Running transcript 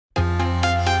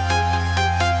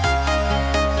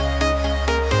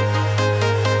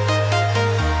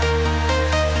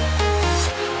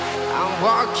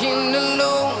walking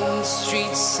alone, the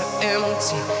streets are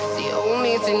empty. The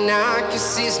only thing I can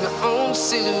see is my own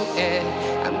silhouette.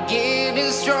 I'm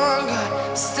getting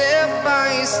stronger, step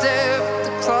by step.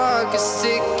 The clock is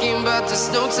ticking, but there's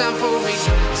no time for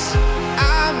regrets.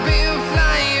 I've been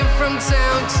flying from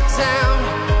town to town,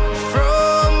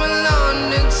 from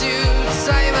London to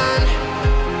Taiwan.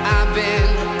 I've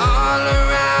been all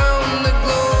around the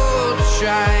globe,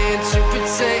 trying to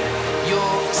protect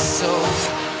your soul.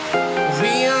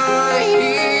 We are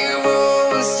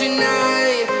heroes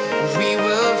tonight. We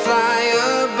will fly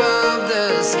above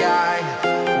the sky.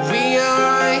 We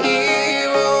are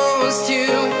heroes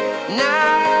tonight.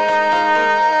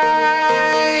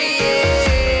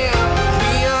 Yeah.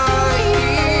 We are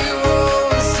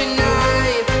heroes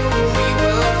tonight. We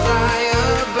will fly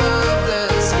above the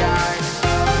sky.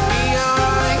 We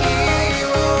are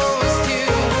heroes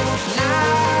tonight.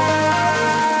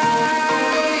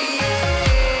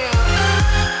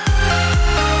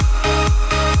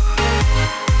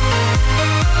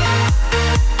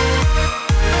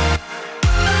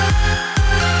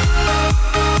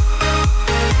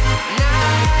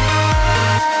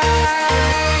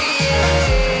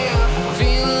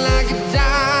 Feeling like a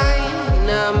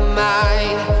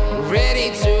dynamite, ready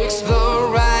to explode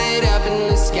right up in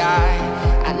the sky.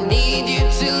 I need you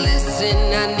to listen,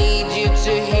 I need you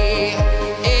to hear,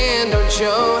 and don't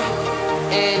show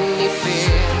any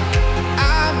fear.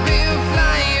 I've been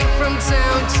flying from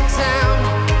town to town,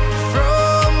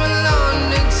 from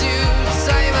London to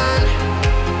Taiwan.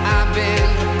 I've been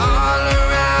all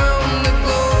around the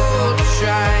globe,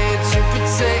 trying to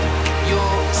protect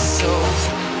your soul.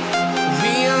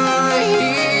 We are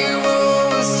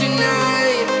heroes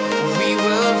tonight. We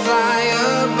will fly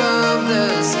above the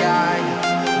sky.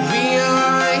 We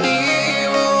are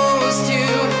heroes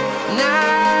tonight.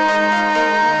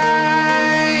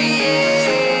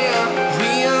 Yeah.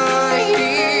 We are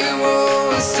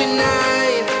heroes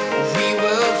tonight. We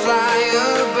will fly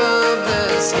above the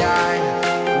sky.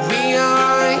 We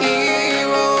are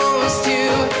heroes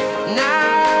tonight.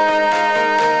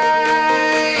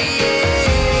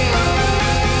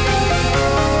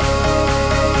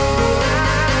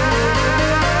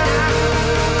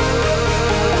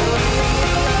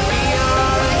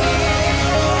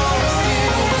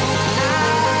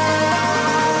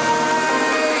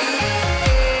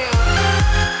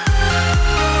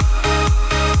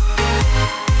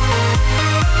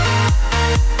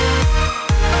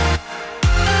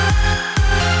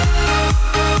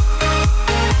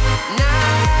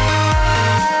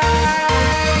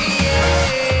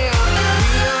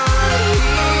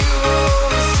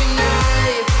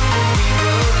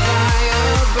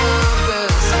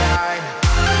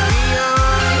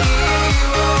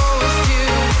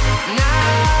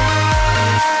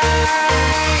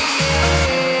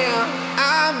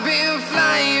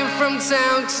 From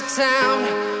town to town,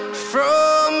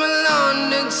 from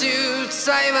London to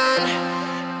Taiwan.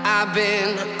 I've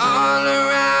been all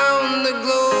around the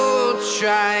globe,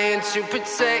 trying to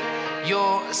protect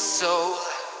your soul.